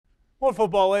More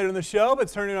football later in the show, but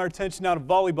turning our attention now to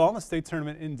volleyball in the state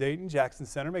tournament in Dayton. Jackson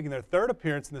Center making their third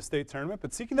appearance in the state tournament,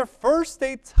 but seeking their first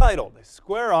state title. They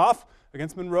square off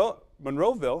against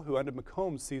Monroeville, who ended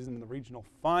Macomb's season in the regional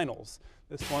finals.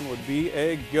 This one would be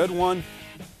a good one.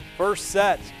 First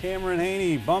set, Cameron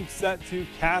Haney bump set to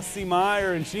Cassie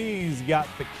Meyer, and she's got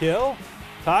the kill.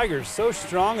 Tigers so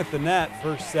strong at the net.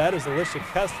 First set is Alicia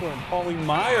Kessler and Pauline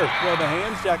Meyer throw the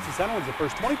hands. Jackson Center wins the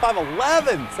first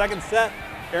 25-11. Second set,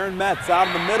 Aaron Metz out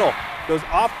in the middle. Goes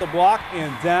off the block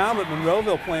and down, but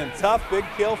Monroeville playing tough. Big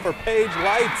kill for Paige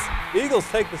Lights. Eagles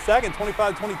take the second,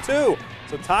 25-22.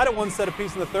 So tied at one set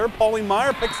apiece in the third. Pauline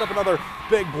Meyer picks up another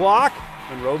big block.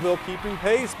 Monroeville keeping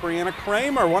pace. Brianna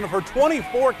Kramer, one of her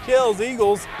 24 kills.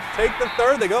 Eagles take the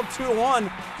third. They go up 2-1,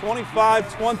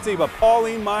 25-20. But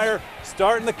Pauline Meyer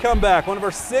starting the comeback. One of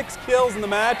her 6 kills in the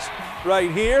match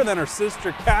right here. Then her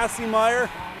sister Cassie Meyer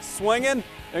swinging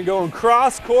and going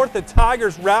cross court. The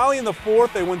Tigers rally in the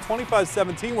fourth. They win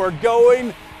 25-17. We're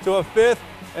going to a fifth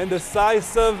and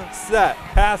decisive set.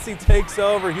 Cassie takes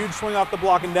over. Huge swing off the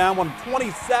block and down. One of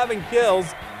 27 kills,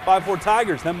 5-4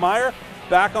 Tigers. Then Meyer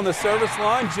back on the service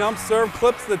line. Jump serve,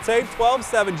 clips the tape.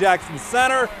 12-7 Jackson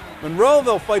Center.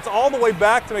 Monroeville fights all the way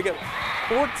back to make it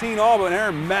 14-all, but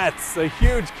Aaron Metz, a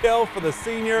huge kill for the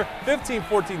senior.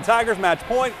 15-14 Tigers, match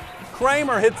point.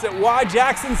 Kramer hits it wide.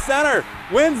 Jackson Center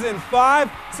wins in 5.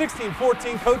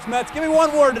 16-14 Coach Metz. Give me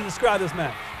one word to describe this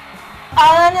match.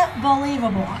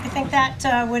 Unbelievable. I think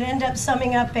that would end up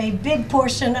summing up a big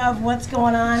portion of what's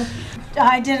going on.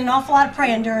 I did an awful lot of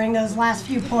praying during those last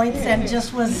few points and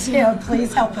just was,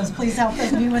 please help us,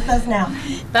 be with us now.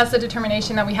 That's the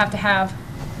determination that we have to have,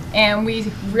 and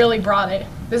we really brought it.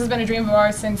 This has been a dream of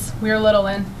ours since we were little,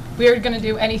 and we are going to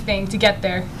do anything to get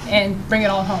there and bring it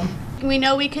all home. We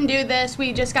know we can do this.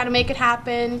 We just got to make it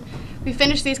happen. We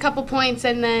finish these couple points,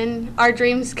 and then our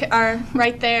dreams are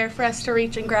right there for us to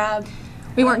reach and grab.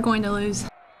 We weren't going to lose.